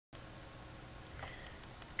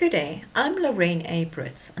Good day, I'm Lorraine A.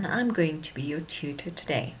 Brits and I'm going to be your tutor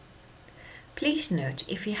today. Please note,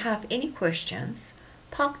 if you have any questions,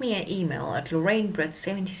 pop me an email at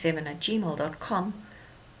lorrainebrits77@gmail.com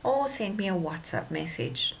or send me a WhatsApp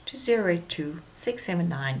message to 082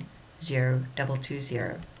 679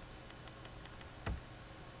 0220.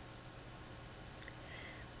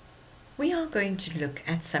 We are going to look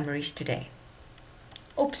at summaries today.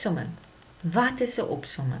 Opsomming. Wat is 'n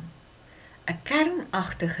opsomming? 'n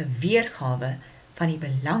kernagtige weergawe van die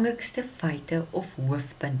belangrikste feite of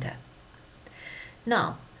hoofpunte.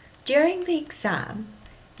 Now, during the exam,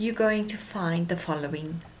 you're going to find the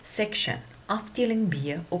following section, afdeling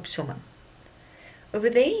B, opsomming. Over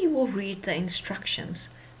there you will read the instructions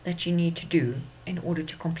that you need to do in order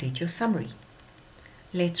to complete your summary.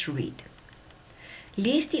 Let's read.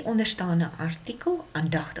 Lees die onderstaande artikel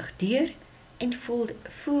aandagtig deur en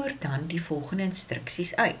voer dan die volgende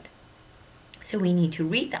instruksies uit. So we need to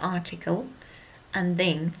read the article and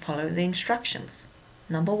then follow the instructions.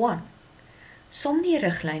 Number 1. Som die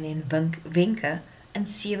riglyne en wenke in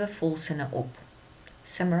 7 volsinne op.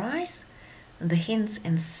 Summarize the hints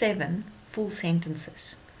in 7 full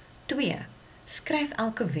sentences. 2. Skryf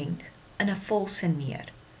elke wenk in 'n volsin neer.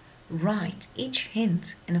 Write each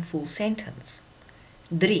hint in a full sentence.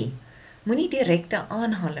 3. Moenie direkte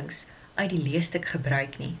aanhalings uit die leesstuk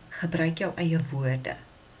gebruik nie. Gebruik jou eie woorde.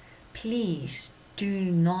 Please do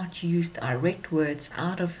not use direct words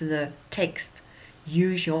out of the text.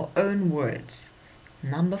 Use your own words.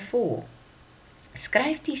 Number 4.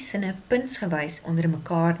 Skryf die sinne puntsgewys onder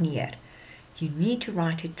mekaar neer. You need to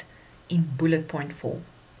write it in bullet point form.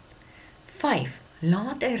 5.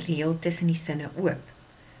 Laat 'n reël tussen die sinne oop.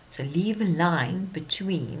 So leave a line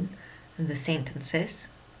between the sentences.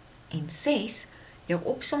 En 6. Jou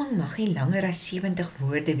opsomming mag nie langer as 70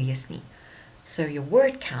 woorde wees nie. So your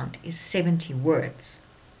word count is 70 words.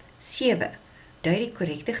 7. Dui die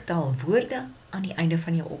korrekte getal woorde aan die einde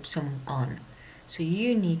van jou opsomming aan. So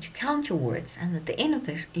you need to count your words and at the end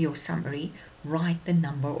of your summary, write the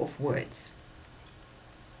number of words.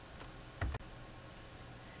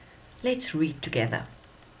 Let's read together.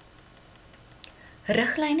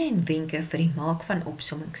 Riglyne en wenke vir die maak van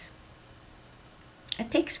opsommings. 'n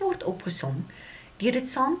Teks word opgesom deur dit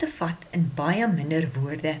saam te vat in baie minder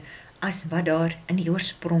woorde as wat daar in die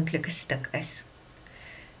oorspronklike stuk is.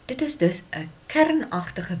 Dit is dus 'n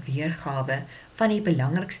kernagtige weergawe van die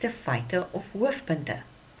belangrikste feite of hoofpunte.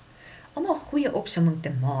 Om 'n goeie opsomming te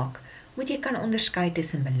maak, moet jy kan onderskei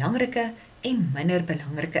tussen belangrike en minder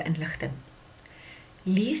belangrike inligting.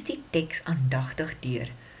 Lees die teks aandagtig deur,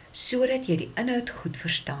 sodat jy die inhoud goed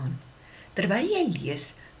verstaan. Terwyl jy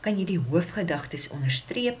lees, kan jy die hoofgedagtes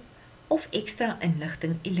onderstreep of ekstra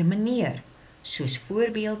inligting elimineer, soos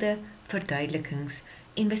voorbeelde, verduidelikings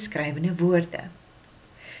en beskrywende woorde.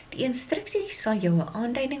 Die instruksie sal jou 'n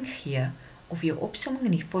aanduiding gee of jou opsomming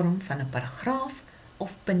in die vorm van 'n paragraaf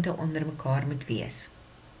of punte onder mekaar moet wees.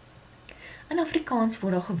 In Afrikaans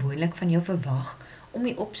word daar gewoonlik van jou verwag om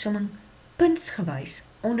die opsomming puntsgewys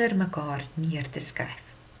onder mekaar neer te skryf.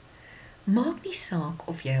 Maak nie saak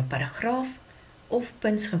of jy 'n paragraaf of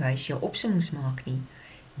puntsgewys jou opsommings maak nie,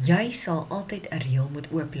 jy sal altyd 'n reël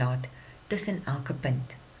moet ooplaat tussen elke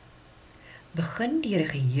punt. Begin deur 'n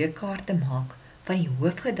geheuekaart te maak van die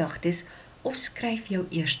hoofgedagtes of skryf jou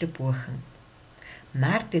eerste poging.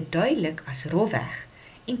 Merk dit duidelik as rofweg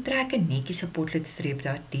en trek 'n netjiese potloodstreep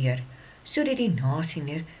daardeur, sodat die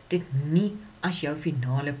nasiener dit nie as jou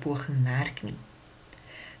finale poging merk nie.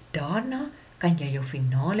 Daarna kan jy jou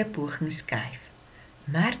finale poging skryf.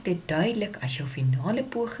 Merk dit duidelik as jou finale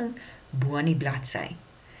poging bo aan die bladsy.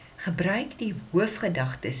 Gebruik die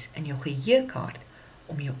hoofgedagtes in jou geheuekaart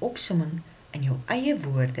om jou opsomming in jou eie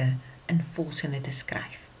woorde in volsinne te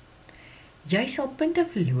skryf. Jy sal punte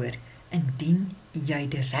verloor indien jy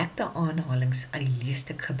direkte aanhalings uit die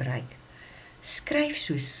leesstuk gebruik. Skryf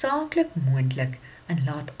so saaklik moontlik en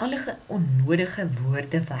laat alle onnodige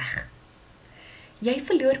woorde weg. Jy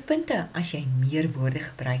verloor punte as jy meer woorde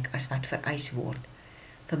gebruik as wat vereis word.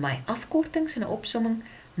 Vermy afkortings in 'n opsomming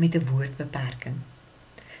met 'n woordbeperking.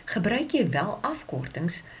 Gebruik jy wel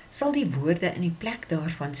afkortings, sal die woorde in die plek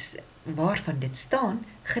waarvan dit staan,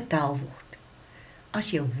 getel word. As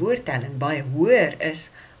jou woordtelling baie hoër is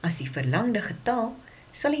as die verlangde getal,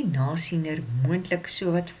 sal die nasiener moontlik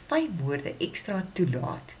sowat 5 woorde ekstra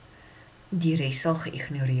toelaat. Die res sal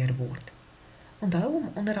geïgnoreer word. Onthou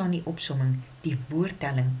om onderaan die opsomming die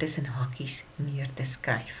woordtelling tussen hakkies neer te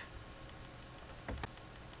skryf.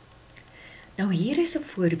 Nou hier is 'n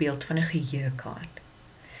voorbeeld van 'n geheuekaart.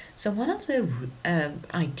 So one of the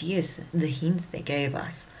ideas, the hints they gave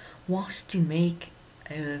us, was to make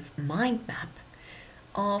a mind map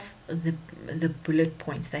of the bullet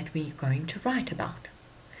points that we're going to write about.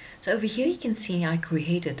 So over here you can see I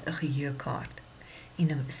created a geheue In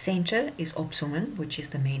the center is Opsomming, which is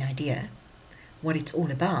the main idea, what it's all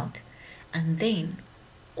about, and then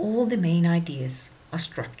all the main ideas are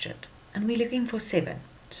structured. And we're looking for 7,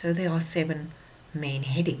 so there are 7 main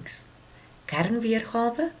headings.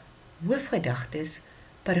 Kernweergawe, hoofgedagtes,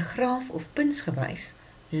 paragraaf of puntsgewys,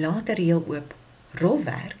 later heel oop,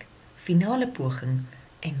 rolwerk, finale poging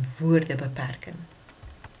en woordebeperking.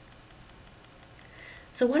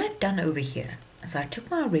 So what I've done over here is I took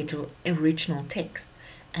my original text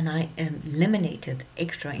and I eliminated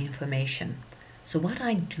extra information. So what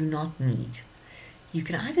I do not need. You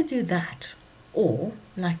can either do that or,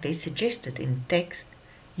 like they suggested in text,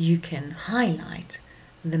 you can highlight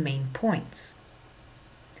the main points.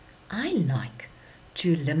 I like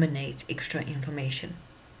to eliminate extra information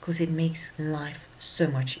because it makes life so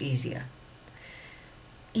much easier.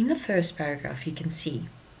 In the first paragraph you can see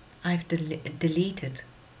I've deleted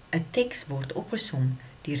 'n teks word opgesom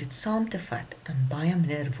deur dit saam te vat in baie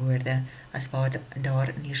minder woorde as wat daar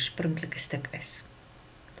in die oorspronklike stuk is.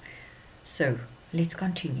 So, let's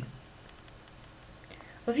continue.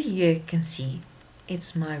 Over here you can see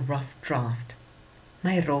it's my rough draft,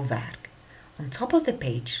 my rolwerk. On top of the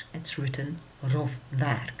page it's written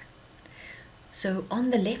rolwerk. So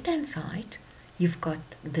on the left hand side you've got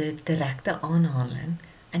the direkte aanhaling,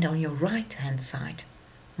 and on your right hand side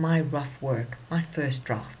my rough work, my first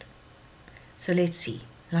draft. So let's see,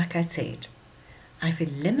 like I said, I've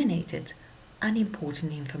eliminated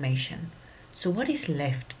unimportant information. So what is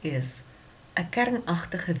left is 'n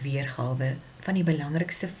kernagtige weergawe van die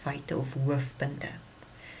belangrikste feite of hoofpunte.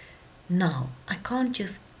 Now, I can't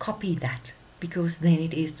just copy that because then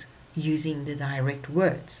it is using the direct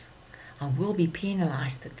words. I will be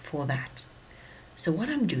penalized for that. So what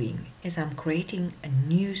I'm doing is I'm creating a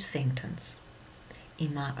new sentence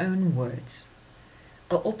in my own words.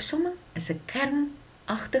 'n Opsomming is 'n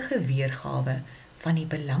kernagtige weergawe van die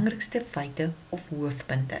belangrikste feite of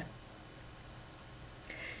hoofpunte.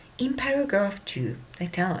 In paragraph 2, they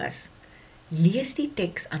tell us, lees die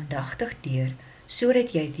teks aandagtig deur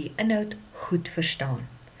sodat jy die inhoud goed verstaan.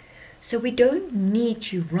 So we don't need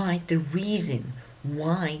to write the reason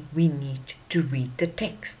why we need to read the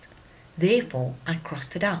text. Therefore, I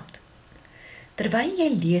crossed it out. Terwyl jy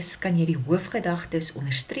lees, kan jy die hoofgedagtes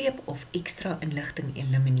onderstreep of ekstra inligting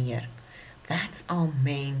elimineer. That's our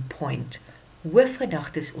main point.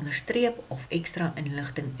 Hoofgedagtes onderstreep of ekstra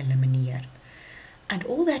inligting elimineer. And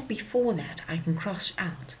all that before that I can cross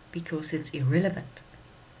out because it's irrelevant.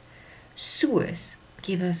 Soos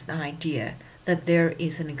give us the idea that there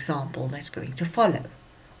is an example that's going to follow,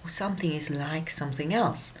 or something is like something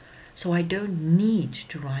else, so I don't need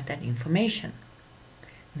to write that information.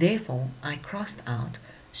 Therefore, I crossed out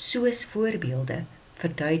soos voorbeelde,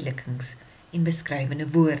 verduidelikings en beskrywende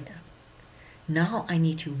woorde. Now I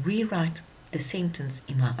need to rewrite the sentence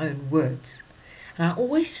in my own words. And I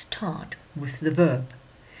always start with the verb.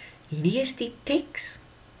 Lees die teks.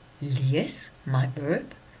 Lees, my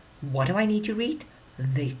verb. What do I need to read?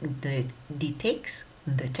 The text,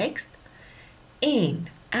 the text. And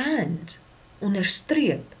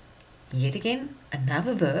onderstreep. Yet again,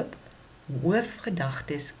 another verb.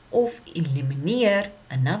 Hoofgedagtes of elimineer,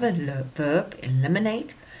 another verb,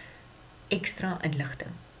 eliminate, extra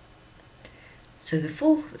inligting. So the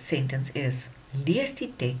full sentence is, lees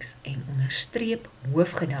die teks en onderstreep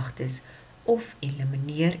hoofgedagtes of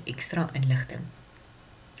elimineer extra inligting.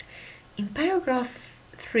 In paragraph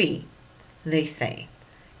 3, they say,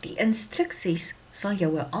 die instruksies sal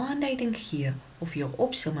jou 'n aanduiding gee of jou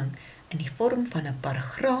opsomming in die vorm van 'n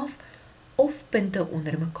paragraaf of punte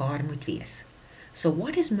onder mekaar moet wees. So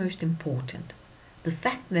what is most important? The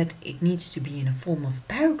fact that it needs to be in a form of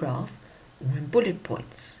paragraph or in bullet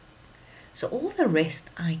points. So all the rest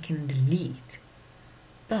I can delete,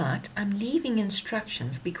 but I'm leaving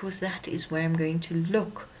instructions because that is where I'm going to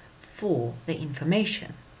look for the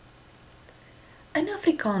information. In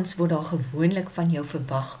Afrikaans word daar gewoonlik van jou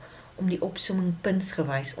verwag om die opsomming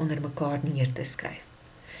puntsgewys onder mekaar neer te skryf.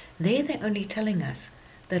 There they're only telling us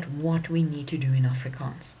that what we need to do in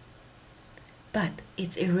Afrikaans. But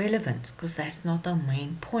it's irrelevant because that's not our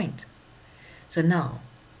main point. So now,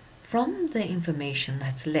 from the information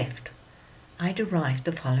that's left, I derived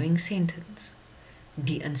the following sentence.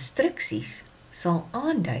 Die instruksies sal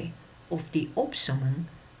aandui of die opsomming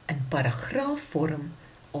in paragraafvorm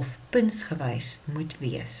of puntsgewys moet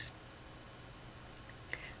wees.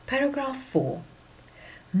 Paragraph 4.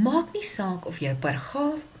 Maak nie saak of jy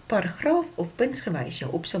paragraaf of puntsgewys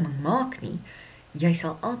jou opsomming maak nie, jy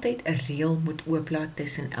sal altyd 'n reël moet ooplaat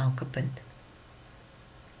tussen elke punt.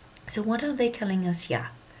 So what are they telling us here?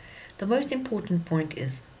 The most important point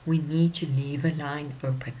is we need to leave a line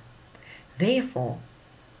open. Therefore,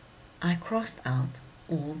 I crossed out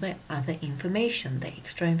all the other information, the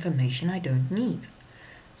extra information I don't need.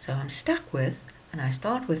 So I'm stuck with, and I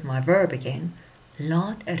start with my verb again,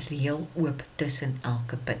 laat 'n reël oop tussen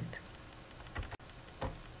elke punt.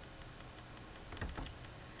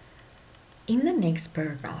 In the next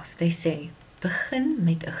paragraph, they say, begin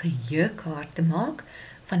met 'n geheuekaart te maak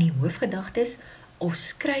van die hoofgedagtes of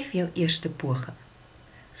skryf jou eerste poging.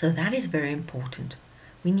 So that is very important.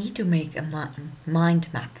 We need to make a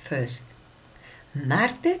mind map first.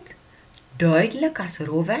 Merk dit duidelik as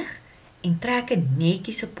rofweg en trek 'n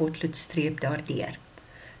netjiese potloodstreep daardeur,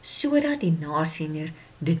 sodat die nasiener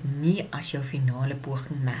dit nie as jou finale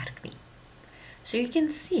poging merk nie. So you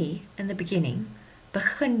can see in the beginning,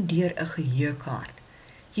 begin deur 'n geheuekaart.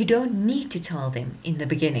 You don't need to tell them in the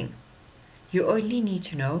beginning. You only need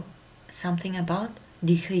to know something about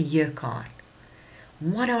die geheuekaart.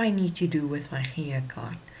 What do I need to do with my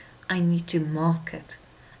geheuekaart? I need to mark it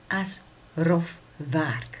as rof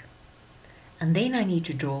werk. And then I need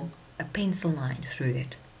to draw a pencil line through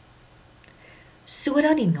it.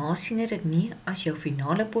 Sodat die nasiener dit nie as jou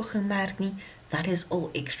finale poging merk nie, that is all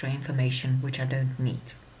extra information which I don't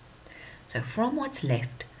need. So from what's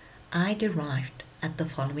left, I derived at the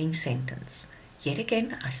following sentence. Yet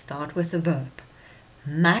again, I start with the verb.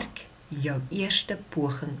 Merk jou eerste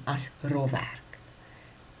poging as rofwerk.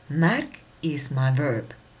 Merk is my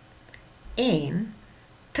verb. En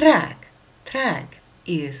trek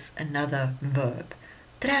is another verb.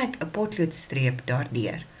 Trek 'n potloodstreep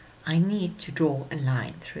daardeur. I need to draw a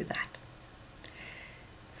line through that.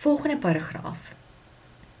 Volgende paragraaf.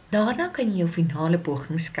 Daarna kan jy jou finale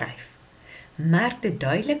poging skryf. Merk dit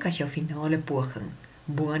duidelik as jou finale poging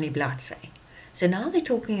bo aan die bladsy. So now they're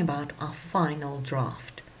talking about our final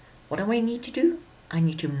draft. What do I need to do? I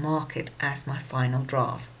need to mark it as my final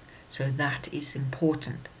draft. So that is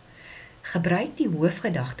important. Gebruik die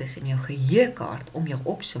hoofgedagtes in jou geheuekaart om jou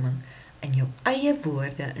opsomming in jou eie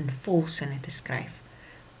woorde in volsinne te skryf.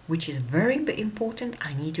 Which is very important.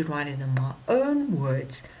 I need to write it in my own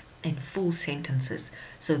words in full sentences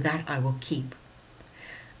so that I will keep.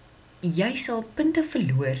 Jy sal punte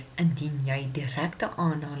verloor indien jy direkte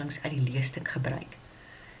aanhalings uit die leesstuk gebruik.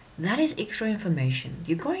 That is extra information.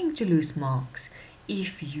 You're going to lose marks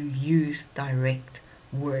if you use direct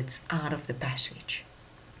words out of the passage.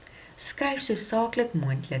 Skryf so saaklik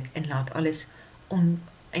moontlik en laat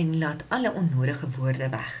alle onnodige woorde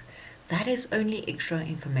weg. That is only extra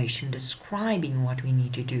information describing what we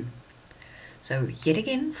need to do. So yet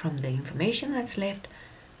again, from the information that's left,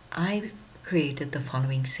 I created the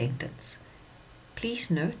following sentence. Please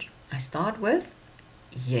note, I start with,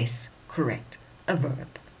 yes, correct, a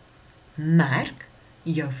verb. Merk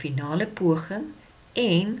jou finale poging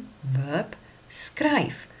en verb,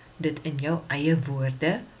 skryf dit in jou eie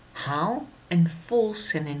woorde, haal in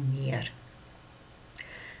volsinne neer.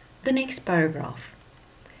 The next paragraph.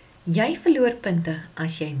 Jy verloor punte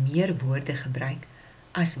as jy meer woorde gebruik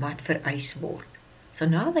as wat vereis word. So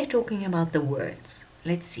now they're talking about the words.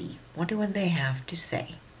 Let's see, what do they have to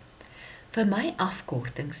say? Vir my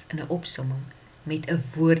afkortings in 'n opsomming met 'n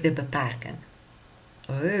woordebeperking.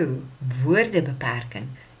 Oh, woordebeperking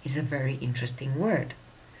is a very interesting word.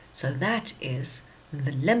 So that is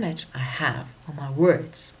the limit I have on my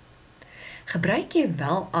words. Gebruik jy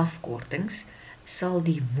wel afkortings, sal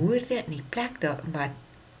die woorde in die plek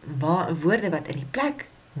woorde wat in die plek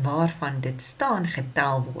waarvan dit staan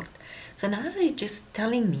getel word. So now they're just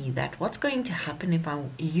telling me that what's going to happen if I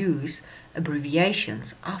use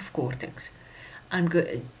abbreviations, afkortings.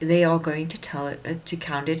 They are going to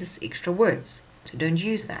count it as extra words. So don't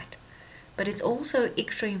use that. But it's also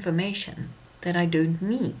extra information that I don't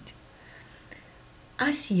need.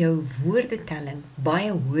 As jou woordetelling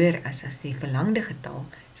baie hoër is as die verlangde getal,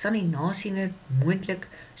 sal die nasiener moontlik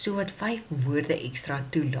sowat 5 woorde extra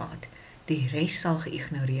toelaat. Die res sal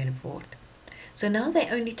geïgnoreer word. So now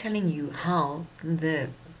they're only telling you how the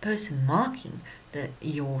person marking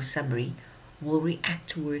your summary will react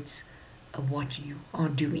towards what you are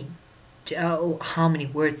doing, or how many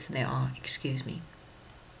words there are, excuse me.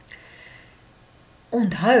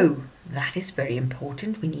 Onthou, that is very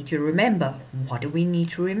important. We need to remember. What do we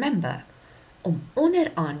need to remember? Om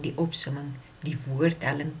onderaan die opsomming die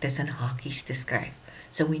woordtelling tussen hakies te skryf.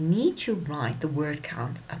 So we need to write the word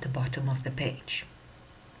count at the bottom of the page.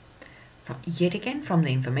 Yet again, from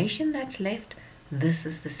the information that's left, this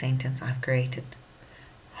is the sentence I've created.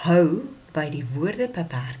 Hou by die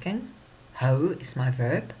woordebeperking, hou is my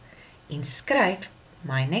verb, en skryf,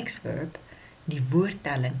 my next verb, die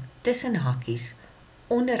woordtelling tussen hakies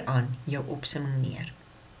onderaan jou opsomming neer.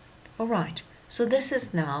 Alright, so this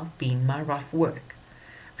has now been my rough work.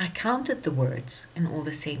 I counted the words in all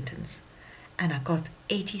the sentence and I got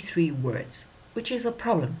 83 words, which is a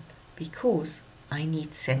problem because I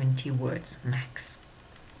need 70 words max.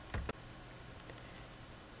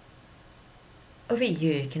 Over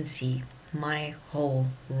here you can see my whole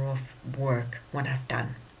rough work, what I've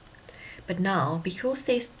done. But now, because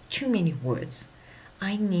there's too many words,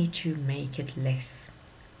 I need to make it less.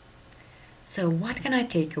 So what can I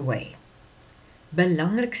take away?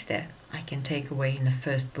 Belangrikste I can take away in the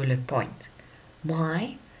first bullet point.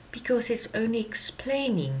 Why? Because it's only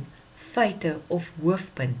explaining feite of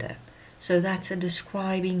hoofpunte. So that's a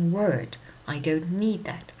describing word. I don't need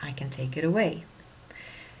that. I can take it away.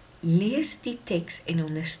 Lees die teks en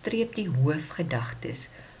onderstreep die hoofgedagtes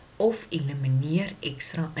of elimineer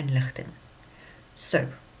extra inligting. So,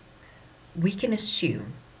 we can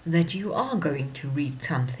assume that you are going to read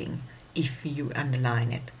something if you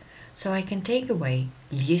underline it. So I can take away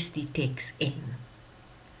lees die teks en.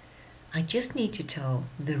 I just need to tell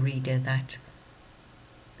the reader that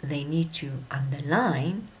they need to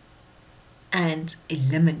underline and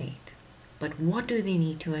eliminate. But what do they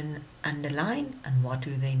need to underline and what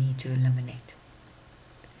do they need to eliminate?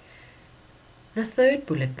 The third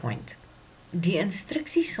bullet point. Die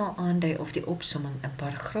instruksie sal aandui of die opsomming in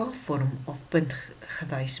paragraafvorm of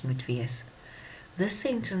puntgewys moet wees. This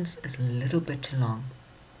sentence is a little bit too long.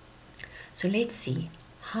 So let's see,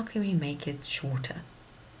 how can we make it shorter?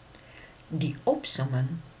 Die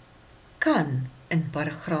opsomming kan in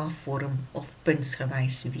paragraafvorm of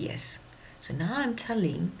puntsgewys wees. So now I'm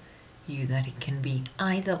telling you that it can be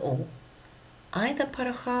either or. Either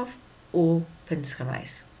paragraaf or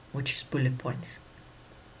puntsgewys, which is bullet points.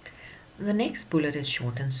 The next bullet is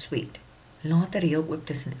short and sweet. Laat 'n reël oop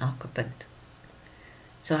tussen elke punt.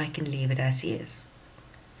 So I can leave it as is.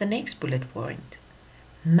 The next bullet point.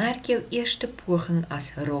 Merk jou eerste poging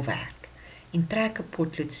as rofwerk en trek 'n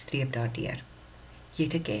potloodstreep daardeur.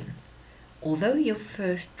 Yet again, although your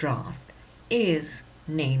first draft is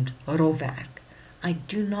named rofwerk, I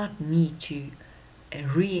do not need to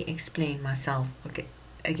re-explain myself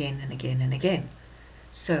again and again and again.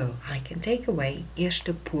 So I can take away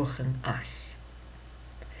eerste poging as.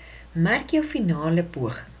 Merk jou finale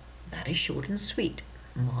poging. That is short and sweet.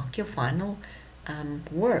 Maak jou final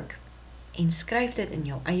work en skryf dit in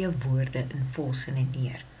jou eie woorde in volsinne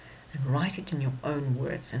neer. And write it in your own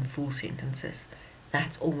words in full sentences.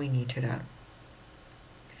 That's all we need to know.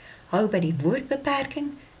 Hou by die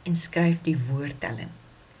woordbeperking en skryf die woordtelling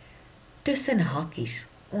tussen hakkies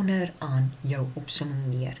onderaan jou opsomming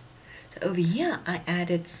neer. So over here I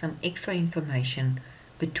added some extra information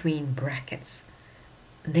between brackets.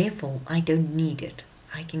 Therefore I don't need it.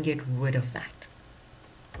 I can get rid of that.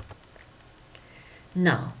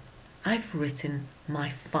 Now I've written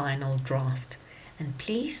my final draft, and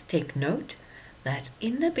please take note that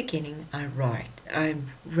in the beginning I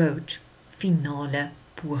wrote finale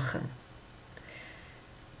poging.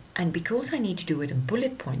 And because I need to do it in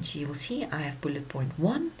bullet points, you will see I have bullet point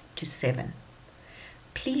 1 to 7.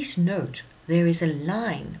 Please note there is a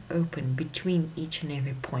line open between each and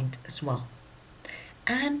every point as well.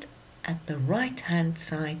 And at the right hand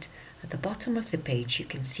side, at the bottom of the page, you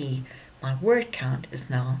can see my word count is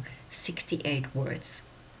now 68 words,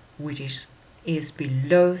 which is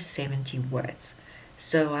below 70 words.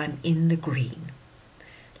 So I'm in the green.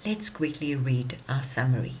 Let's quickly read our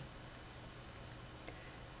summary.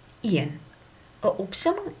 1. 'n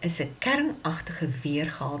Opsomming is 'n kernagtige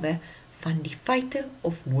weergawe van die feite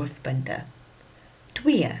of hoofpunte.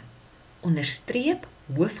 2. Onderstreep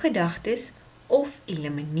hoofgedagtes of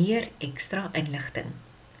elimineer extra inligting.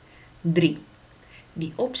 3.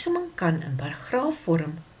 Die opsomming kan in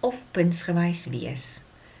paragraafvorm of puntsgewys wees.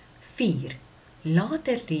 4. Laat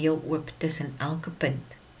 'n reël oop tussen elke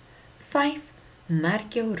punt. 5.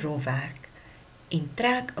 Merk jou rofwerk en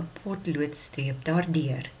trek 'n potloodstreep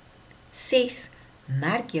daardeur. 6.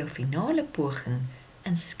 Merk jou finale poging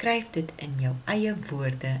en skryf dit in jou eie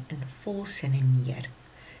woorde in volsinne neer.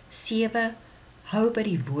 7. Hou by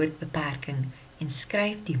die woordbeperking en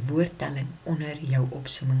skryf die woordtelling onder jou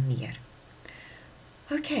opsomming neer.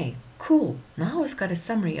 Okay, cool. Now we've got a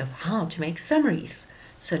summary of how to make summaries.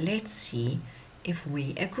 So let's see if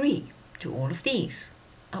we agree to all of these.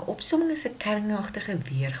 'n Opsomming is 'n kernagtige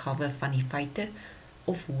weergawe van die feite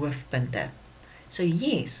of hoofpunte. So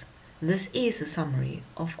yes, this is a summary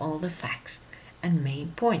of all the facts and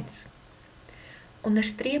main points.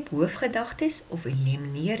 Onderstreep hoofgedagtes of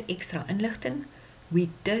elimineer extra inligting. We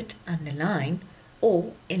did underline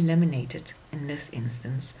or eliminated, in this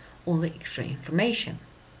instance, all the extra information.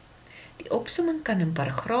 Die opsomming kan in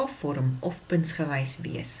paragraafvorm of puntsgewys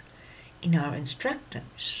wees. In our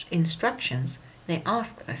instructions, they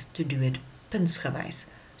asked us to do it puntsgewys,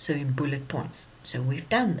 so in bullet points. So we've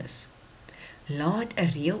done this. Laat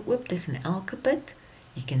 'n reël oop tussen elke punt.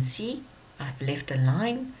 You can see I've left a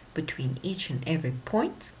line between each and every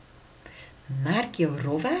point. Merk jou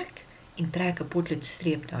rofwerk en trek 'n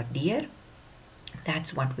potloodstreep daardeur.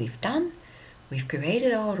 That's what we've done. We've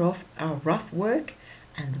created our rough work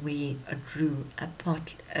and we drew a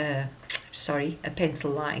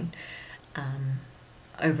pencil line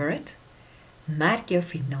over it. Merk jou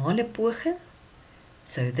finale poging.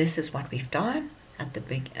 So this is what we've done. At the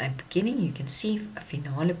beginning you can see a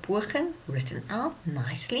finale poging written out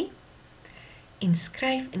nicely. En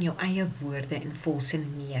skryf in jou eie woorde in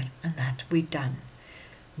volsinne neer, and that we've done.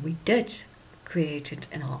 We did create it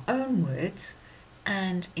in our own words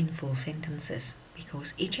and in full sentences,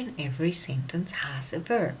 because each and every sentence has a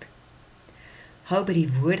verb. Hou by die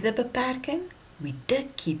woordebeperking. We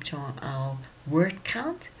did keep to our word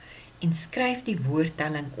count. En skryf die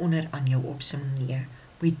woordtelling onder aan jou opsomming neer.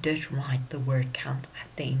 We did write the word count at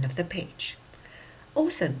the end of the page.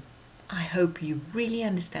 Awesome! I hope you really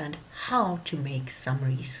understand how to make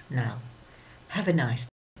summaries now. Have a nice day.